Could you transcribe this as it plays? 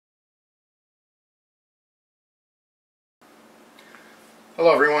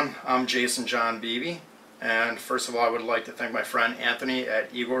Hello everyone, I'm Jason John Beebe, and first of all I would like to thank my friend Anthony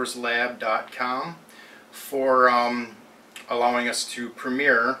at igorslab.com for allowing us to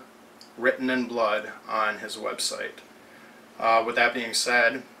premiere Written in Blood on his website. With that being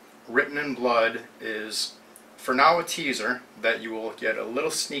said, Written in Blood is for now a teaser that you will get a little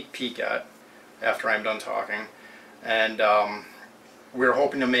sneak peek at after I'm done talking, and we're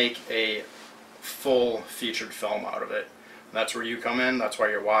hoping to make a full featured film out of it. That's where you come in, that's why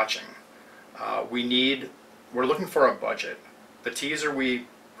you're watching. We're looking for a budget. The teaser we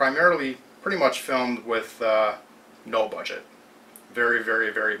primarily pretty much filmed with no budget. Very,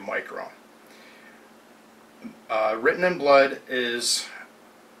 very, very micro. Written in Blood is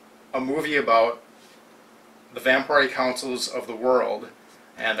a movie about the vampire councils of the world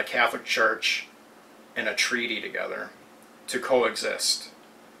and the Catholic Church in a treaty together to coexist.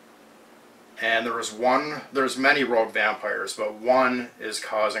 And there's many rogue vampires, but one is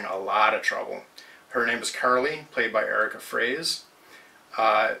causing a lot of trouble. Her name is Carly, played by Erica Fraze.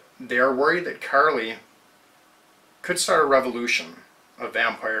 They are worried that Carly could start a revolution, a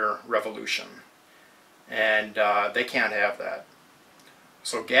vampire revolution, and they can't have that.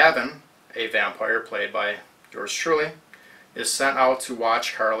 So Gavin, a vampire played by yours truly, is sent out to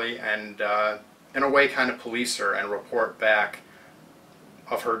watch Carly and in a way kind of police her and report back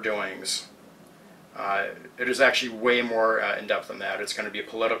of her doings. It is actually way more in-depth than that. It's going to be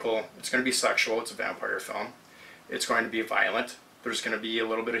political, it's going to be sexual, it's a vampire film. It's going to be violent, there's going to be a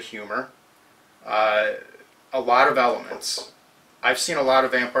little bit of humor. A lot of elements. I've seen a lot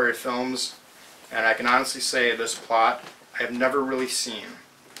of vampire films, and I can honestly say this plot I've never really seen.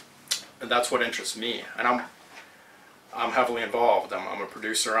 And that's what interests me. And I'm heavily involved. I'm a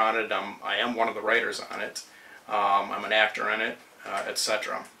producer on it, I am one of the writers on it, I'm an actor in it,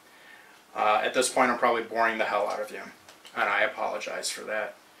 etc. At this point I'm probably boring the hell out of you, and I apologize for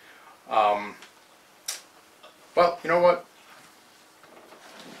that. Well, you know what?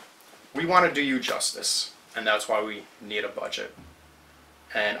 We want to do you justice, and that's why we need a budget.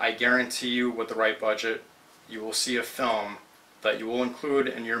 And I guarantee you, with the right budget, you will see a film that you will include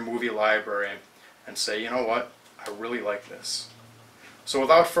in your movie library and say, you know what, I really like this. So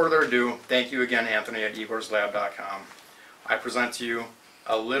without further ado, thank you again, Anthony at igorslab.com. I present to you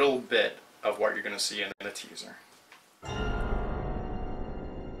a little bit of what you're going to see in the teaser.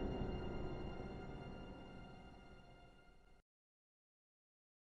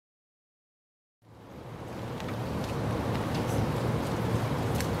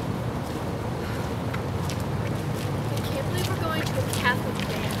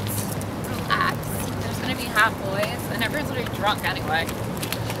 Hot boys, and everyone's already drunk anyway.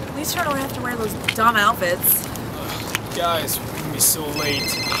 At least I don't have to wear those dumb outfits. Guys, we're gonna be so late.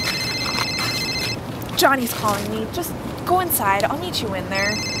 Johnny's calling me. Just go inside. I'll meet you in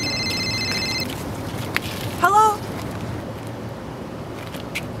there. Hello?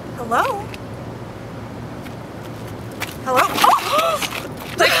 Hello? Hello? Oh!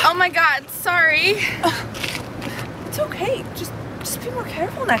 Like, oh my god, sorry. It's okay. Just be more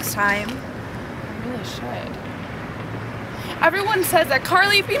careful next time. I really should. Everyone says that.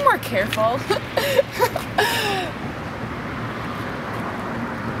 Carly, be more careful.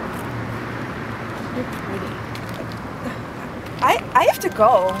 You're pretty. I have to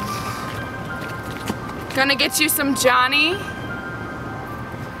go. Gonna get you some Johnny?